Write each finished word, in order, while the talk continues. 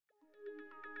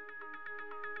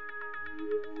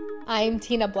I'm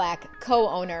Tina Black,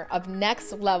 co-owner of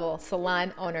Next Level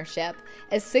Salon Ownership,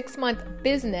 a 6-month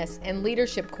business and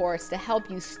leadership course to help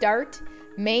you start,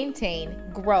 maintain,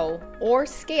 grow, or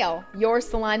scale your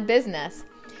salon business.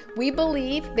 We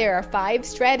believe there are 5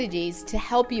 strategies to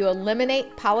help you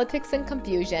eliminate politics and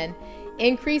confusion,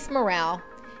 increase morale,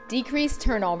 decrease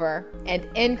turnover, and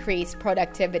increase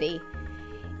productivity.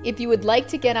 If you would like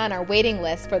to get on our waiting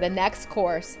list for the next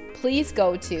course, please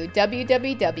go to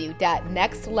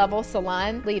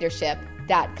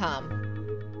www.nextlevelsalonleadership.com.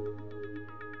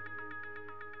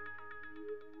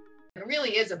 It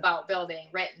really is about building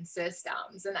written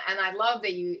systems. And I love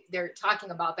that they're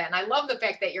talking about that. And I love the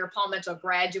fact that you're a Paul Mitchell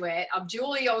graduate of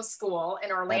Julio School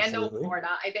in Orlando, Absolutely. Florida.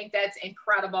 I think that's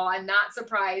incredible. I'm not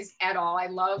surprised at all. I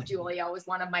love Julio. It was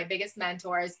one of my biggest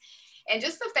mentors. And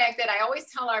just the fact that I always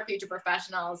tell our future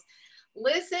professionals,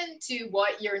 listen to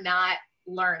what you're not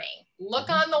learning. Look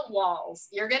on the walls.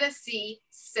 You're going to see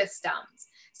systems.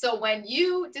 So when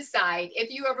you decide, if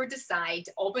you ever decide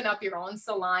to open up your own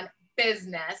salon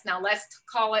business, now let's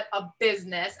call it a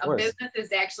business. A business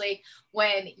is actually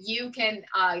when you can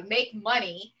make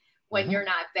money when you're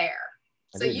not there.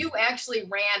 So you actually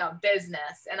ran a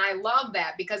business. And I love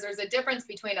that because there's a difference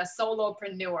between a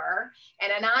solopreneur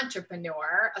and an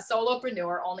entrepreneur. A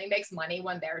solopreneur only makes money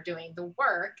when they're doing the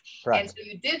work. Correct. And so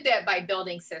you did that by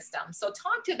building systems. So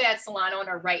talk to that salon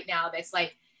owner right now that's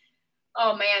like,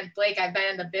 oh man, Blake, I've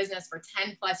been in the business for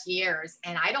 10 plus years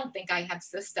and I don't think I have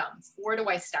systems. Where do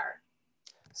I start?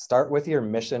 Start with your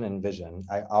mission and vision.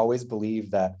 I always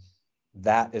believe that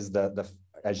is the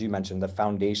as you mentioned, the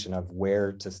foundation of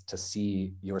where to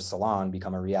see your salon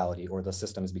become a reality or the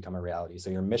systems become a reality.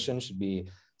 So your mission should be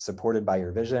supported by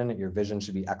your vision. Your vision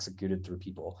should be executed through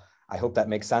people. I hope that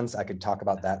makes sense. I could talk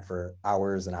about that for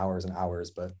hours and hours and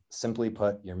hours, but simply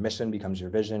put, your mission becomes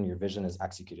your vision. Your vision is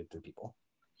executed through people.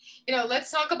 You know, let's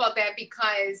talk about that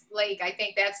because, like, I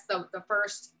think that's the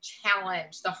first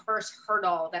challenge, the first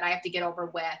hurdle that I have to get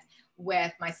over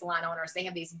with my salon owners. They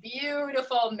have these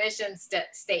beautiful mission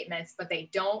statements, but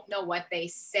they don't know what they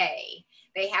say.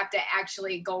 They have to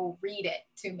actually go read it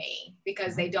to me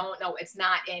because they don't know, it's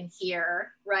not in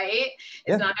here, right?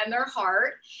 It's not in their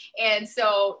heart. And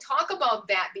so talk about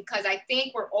that because I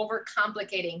think we're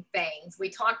overcomplicating things. We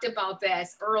talked about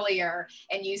this earlier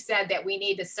and you said that we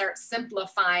need to start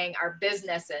simplifying our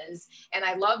businesses. And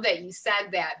I love that you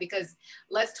said that because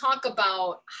let's talk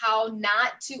about how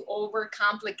not to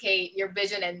overcomplicate your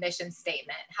vision and mission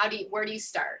statement. Where do you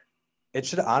start? It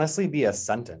should honestly be a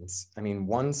sentence. I mean,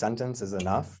 one sentence is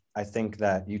enough. I think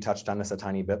that you touched on this a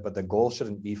tiny bit, but the goal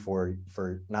shouldn't be for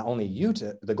not only you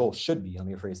to, the goal should be, let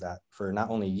me rephrase that, for not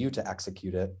only you to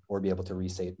execute it or be able to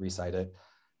recite it,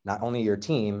 not only your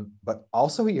team, but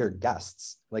also your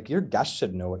guests. Like your guests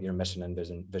should know what your mission and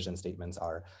vision statements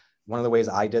are. One of the ways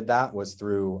I did that was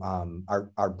through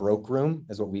our broke room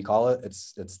is what we call it.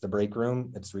 It's the break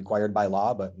room. It's required by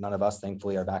law, but none of us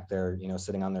thankfully are back there,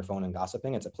 sitting on their phone and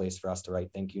gossiping. It's a place for us to write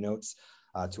thank you notes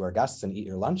to our guests and eat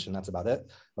your lunch. And that's about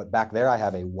it. But back there, I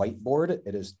have a whiteboard.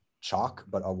 It is chalk,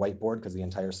 but a whiteboard because the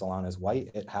entire salon is white.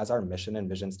 It has our mission and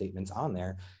vision statements on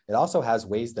there. It also has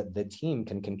ways that the team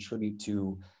can contribute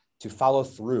to follow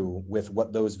through with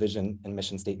what those vision and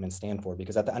mission statements stand for.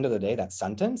 Because at the end of the day, that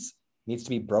sentence needs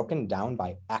to be broken down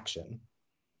by action.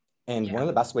 And one of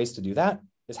the best ways to do that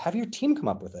is have your team come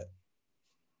up with it.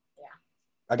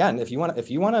 Yeah. Again, if you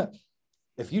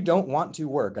don't want to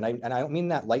work, and I don't mean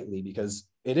that lightly because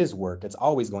it is work, it's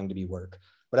always going to be work.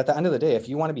 But at the end of the day, if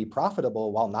you want to be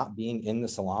profitable while not being in the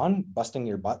salon, busting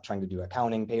your butt, trying to do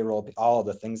accounting, payroll, all of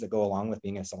the things that go along with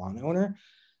being a salon owner,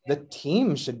 the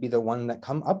team should be the one that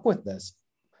come up with this.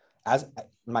 As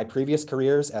my previous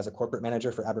careers as a corporate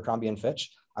manager for Abercrombie & Fitch,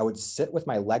 I would sit with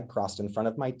my leg crossed in front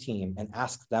of my team and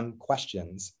ask them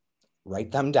questions,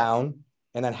 write them down,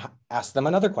 and then ask them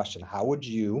another question. How would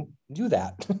you do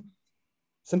that?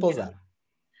 Simple as that.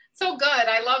 So good.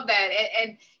 I love that.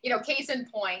 And case in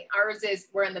point, ours is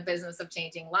we're in the business of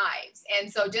changing lives.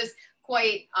 And so just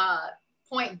quite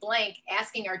point blank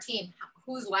asking our team,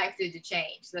 whose life did you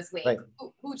change this week? Right.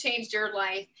 Who changed your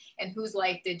life and whose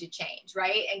life did you change,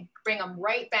 right? And bring them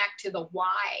right back to the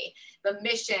why. The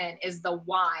mission is the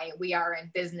why we are in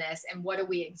business and what do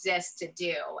we exist to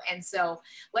do? And so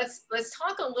let's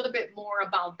talk a little bit more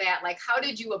about that. Like, how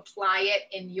did you apply it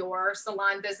in your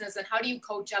salon business and how do you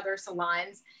coach other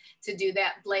salons to do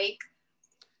that, Blake?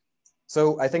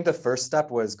 So I think the first step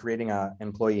was creating an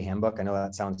employee handbook. I know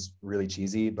that sounds really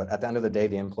cheesy, but at the end of the day,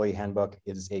 the employee handbook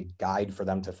is a guide for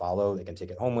them to follow. They can take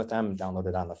it home with them, download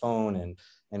it on the phone,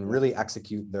 and really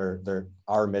execute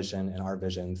our mission and our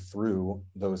vision through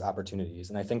those opportunities.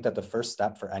 And I think that the first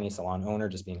step for any salon owner,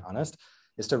 just being honest,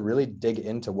 is to really dig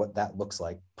into what that looks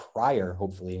like prior,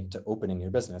 hopefully, to opening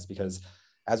your business. Because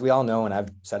as we all know, and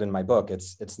I've said in my book,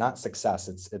 it's not success.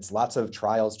 It's lots of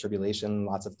trials, tribulation,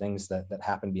 lots of things that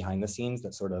happen behind the scenes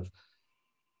that sort of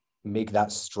make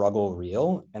that struggle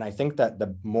real. And I think that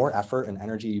the more effort and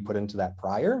energy you put into that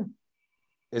prior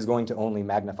is going to only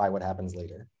magnify what happens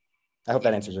later. I hope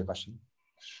that answers your question.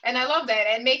 And I love that.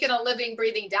 And make it a living,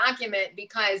 breathing document,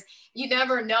 because you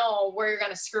never know where you're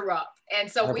going to screw up. And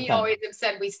so 100%. we always have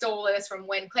said, we stole this from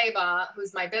Win Claybaugh,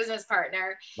 who's my business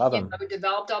partner. Love him. Who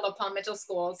developed all the Paul Mitchell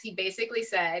schools. He basically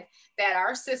said that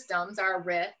our systems are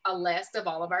a list of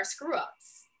all of our screw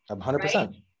ups. 100%. Right?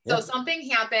 Yeah. So something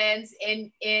happens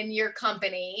in your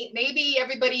company. Maybe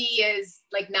everybody is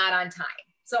like not on time.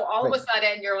 So all of a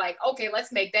sudden you're like, okay,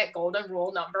 let's make that golden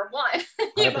rule number one.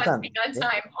 You must be on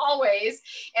time always.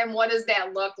 And what does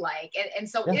that look like? And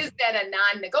so is that a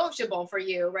non-negotiable for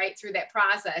you right through that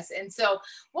process? And so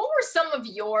what were some of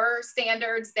your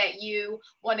standards that you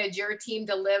wanted your team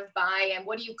to live by? And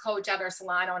what do you coach other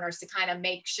salon owners to kind of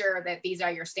make sure that these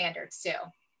are your standards too?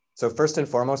 So first and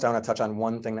foremost, I want to touch on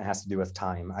one thing that has to do with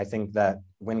time. I think that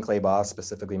Win Claybaugh,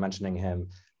 specifically mentioning him,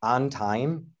 on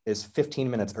time is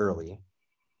 15 minutes early.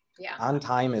 Yeah. On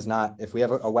time is not, if we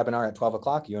have a webinar at 12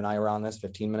 o'clock, you and I were on this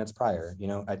 15 minutes prior. You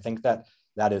know, I think that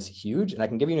is huge. And I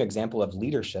can give you an example of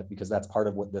leadership, because that's part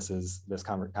of what this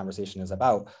conversation is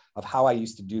about, of how I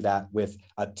used to do that with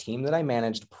a team that I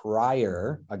managed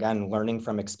prior, again, learning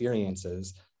from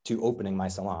experiences, to opening my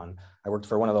salon. I worked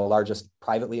for one of the largest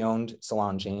privately owned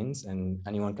salon chains, and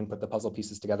anyone can put the puzzle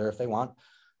pieces together if they want.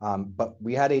 But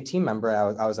we had a team member.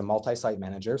 I was a multi-site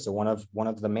manager. So one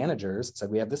of the managers said,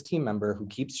 we have this team member who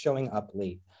keeps showing up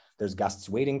late. There's guests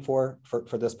waiting for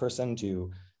this person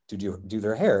to do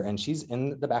their hair. And she's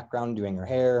in the background doing her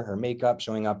hair, her makeup,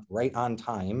 showing up right on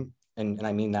time. And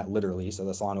I mean that literally. So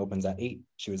the salon opens at 8.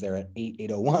 She was there at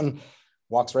 8:01,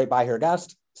 walks right by her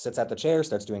guest, sits at the chair,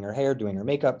 starts doing her hair, doing her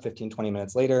makeup. 15, 20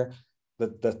 minutes later,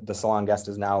 the salon guest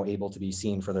is now able to be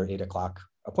seen for their 8 o'clock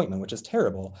appointment, which is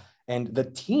terrible. And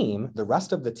the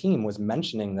rest of the team was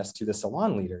mentioning this to the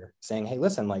salon leader, saying, hey,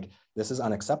 listen, like, this is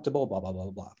unacceptable, blah, blah, blah,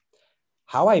 blah.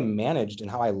 How I managed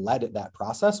and how I led that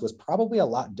process was probably a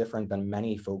lot different than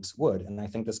many folks would. And I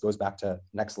think this goes back to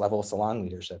next level salon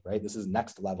leadership, right? This is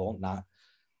next level,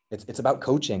 it's about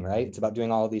coaching, right? It's about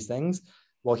doing all of these things.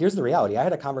 Well, here's the reality. I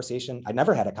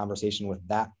never had a conversation with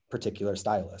that particular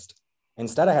stylist.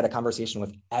 Instead, I had a conversation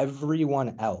with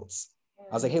everyone else.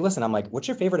 I was like, hey, listen, I'm like, what's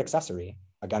your favorite accessory?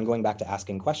 Again, going back to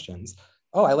asking questions.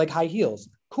 Oh, I like high heels.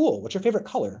 Cool. What's your favorite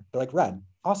color? They're like, red.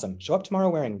 Awesome. Show up tomorrow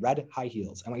wearing red high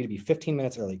heels. I want you to be 15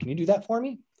 minutes early. Can you do that for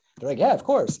me? They're like, yeah, of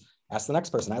course. Ask the next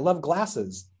person. I love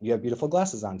glasses. You have beautiful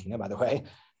glasses on, Tina, by the way.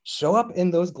 Show up in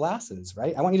those glasses,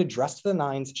 right? I want you to dress to the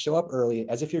nines, show up early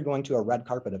as if you're going to a red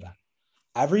carpet event.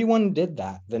 Everyone did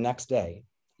that the next day.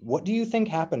 What do you think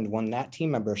happened when that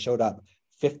team member showed up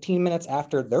 15 minutes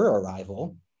after their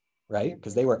arrival, right?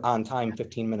 Because they were on time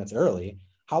 15 minutes early.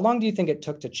 How long do you think it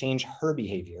took to change her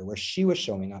behavior, where she was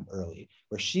showing up early,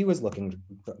 where she was looking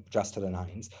dressed to the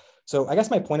nines? So I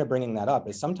guess my point of bringing that up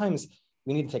is sometimes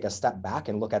we need to take a step back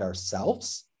and look at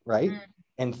ourselves, right?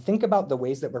 And think about the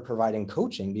ways that we're providing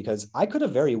coaching, because I could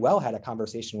have very well had a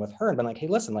conversation with her and been like, hey,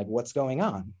 listen, like, what's going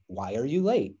on? Why are you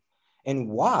late? And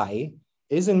why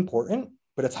is important,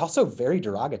 but it's also very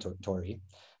derogatory.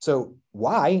 So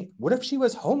why? What if she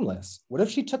was homeless? What if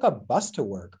she took a bus to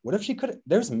work? What if she could?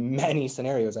 There's many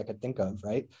scenarios I could think of,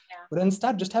 right? Yeah. But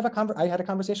instead, just have I had a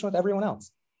conversation with everyone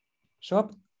else. Show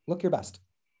up, look your best.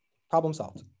 Problem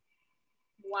solved.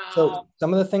 Wow. So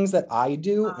some of the things that I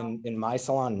do in my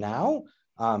salon now,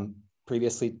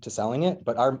 previously to selling it,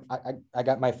 but I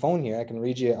got my phone here. I can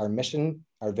read you our mission,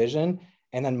 our vision,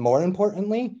 and then more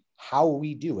importantly, how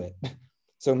we do it.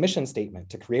 So mission statement: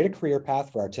 to create a career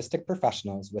path for artistic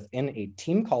professionals within a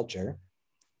team culture,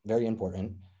 very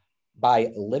important,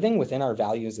 by living within our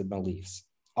values and beliefs,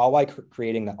 all while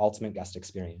creating the ultimate guest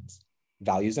experience.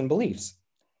 Values and beliefs.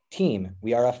 Team: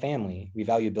 we are a family. We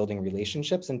value building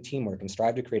relationships and teamwork and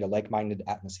strive to create a like-minded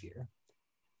atmosphere.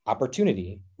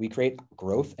 Opportunity: we create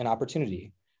growth and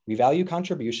opportunity. We value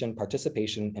contribution,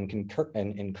 participation,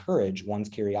 and encourage one's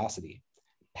curiosity.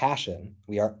 Passion: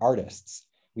 we are artists.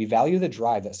 We value the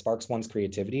drive that sparks one's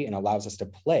creativity and allows us to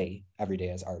play every day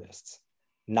as artists.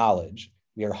 Knowledge: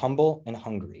 we are humble and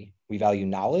hungry. We value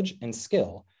knowledge and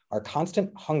skill. Our constant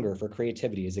hunger for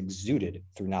creativity is exuded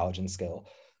through knowledge and skill.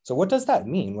 So what does that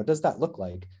mean? What does that look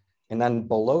like? And then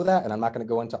below that, and I'm not going to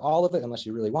go into all of it unless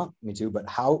you really want me to, but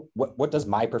what does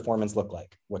my performance look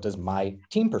like? What does my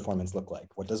team performance look like?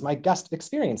 What does my guest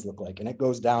experience look like? And it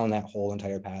goes down that whole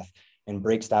entire path and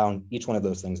breaks down each one of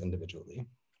those things individually.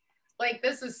 like,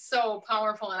 this is so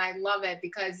powerful, and I love it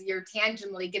because you're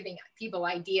tangibly giving people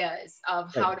ideas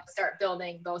of how to start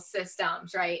building those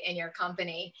systems, right, in your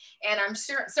company. And I'm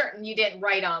certain you didn't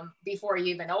write them before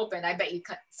you even opened. I bet you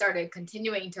started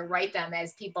continuing to write them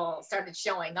as people started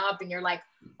showing up, and you're like,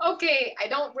 okay, I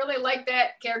don't really like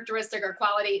that characteristic or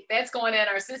quality. That's going in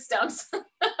our systems.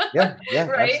 Yeah,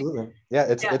 right? Absolutely. Yeah,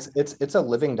 it's a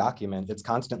living document. It's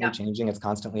constantly changing. It's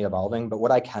constantly evolving. But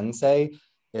what I can say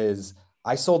is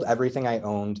I sold everything I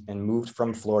owned and moved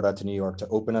from Florida to New York to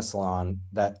open a salon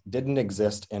that didn't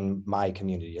exist in my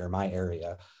community or my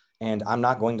area. And I'm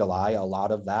not going to lie, a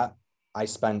lot of that I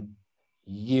spent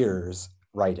years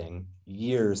writing,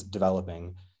 years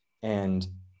developing. And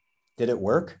did it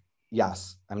work?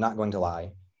 Yes, I'm not going to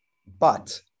lie.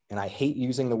 But, and I hate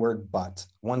using the word but,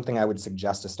 one thing I would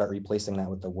suggest is start replacing that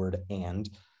with the word and.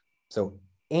 So,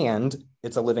 and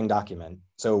it's a living document.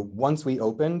 So once we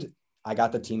opened, I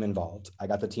got the team involved. I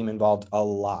got the team involved a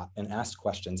lot and asked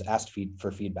questions, asked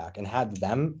for feedback, and had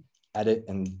them edit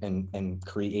and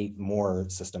create more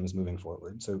systems moving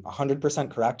forward. So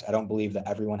 100% correct. I don't believe that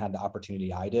everyone had the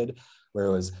opportunity I did, where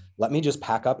it was, let me just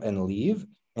pack up and leave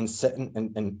and sit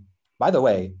and by the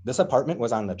way, this apartment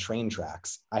was on the train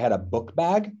tracks. I had a book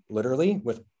bag, literally,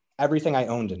 with everything I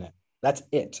owned in it. That's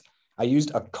it. I used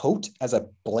a coat as a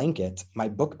blanket, my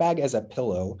book bag as a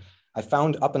pillow. I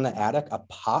found up in the attic a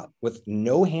pot with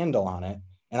no handle on it.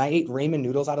 And I ate ramen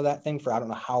noodles out of that thing for I don't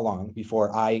know how long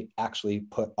before I actually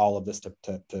put all of this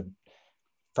to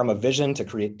from a vision to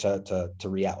create to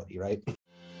reality, right?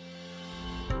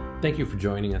 Thank you for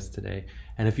joining us today.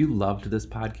 And if you loved this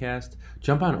podcast,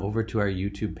 jump on over to our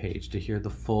YouTube page to hear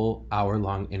the full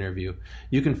hour-long interview.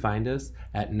 You can find us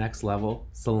at Next Level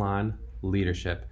Salon Leadership.